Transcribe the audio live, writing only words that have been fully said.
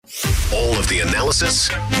the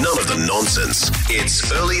analysis, none of the nonsense.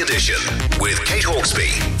 It's Early Edition with Kate Hawkesby.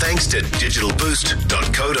 Thanks to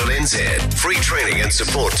digitalboost.co.nz. Free training and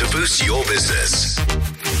support to boost your business.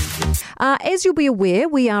 As you'll be aware,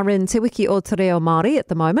 we are in Te Wiki o Te Reo Māori at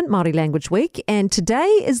the moment, Māori Language Week, and today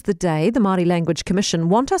is the day the Māori Language Commission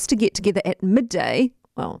want us to get together at midday.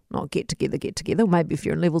 Well, not get together, maybe if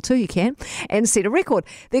you're in level 2 you can, and set a record.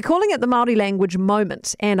 They're calling it the Māori Language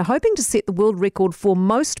Moment and are hoping to set the world record for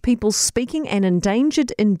most people speaking an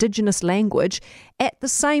endangered Indigenous language at the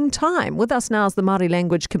same time. With us now is the Māori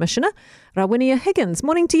Language Commissioner, Rawinia Higgins.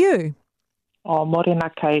 Morning to you. Oh,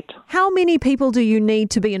 morena, Kate. How many people do you need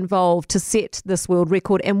to be involved to set this world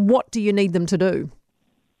record, and what do you need them to do?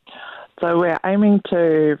 So we're aiming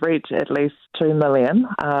to reach at least 2 million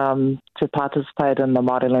to participate in the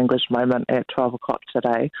Māori Language Moment at 12 o'clock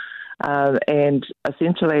today. And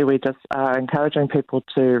essentially we just are encouraging people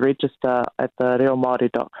to register at the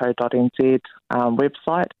reomāori.co.nz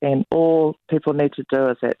website, and all people need to do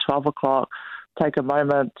is at 12 o'clock take a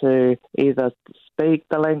moment to either speak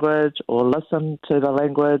the language or listen to the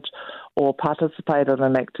language or participate in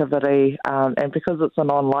an activity. And because it's an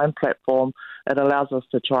online platform, it allows us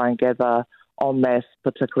to try and gather en masse,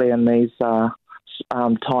 particularly in these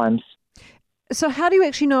times. So how do you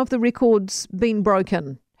actually know if the record's been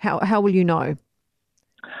broken? How will you know?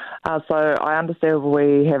 So I understand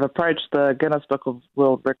we have approached the Guinness Book of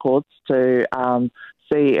World Records to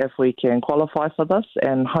see if we can qualify for this,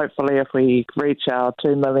 and hopefully if we reach our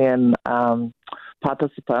 2 million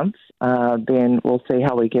participants, then we'll see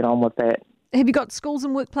how we get on with that. Have you got schools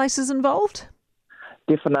and workplaces involved?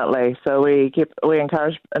 Definitely. So we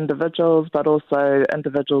encourage individuals, but also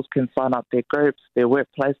individuals can sign up their groups, their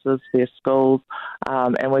workplaces, their schools,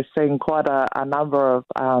 and we've seen quite a number of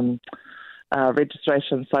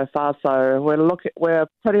registrations so far. So we're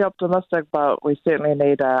pretty optimistic, but we certainly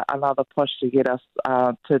need another push to get us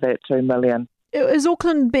to that 2 million. Is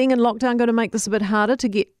Auckland being in lockdown going to make this a bit harder to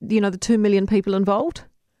get, the 2 million people involved?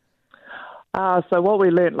 So what we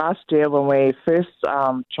learnt last year when we first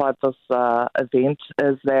tried this event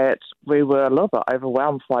is that we were a little bit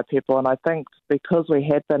overwhelmed by people, and I think because we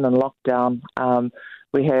had been in lockdown,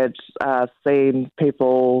 we had seen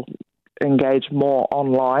people engage more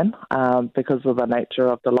online because of the nature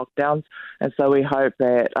of the lockdowns, and so we hope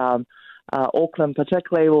that Auckland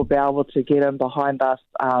particularly will be able to get in behind us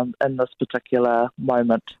in this particular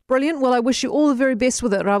moment. Brilliant. Well, I wish you all the very best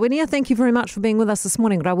with it, Rawinia. Thank you very much for being with us this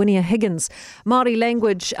morning. Rawinia Higgins, Māori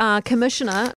Language Commissioner.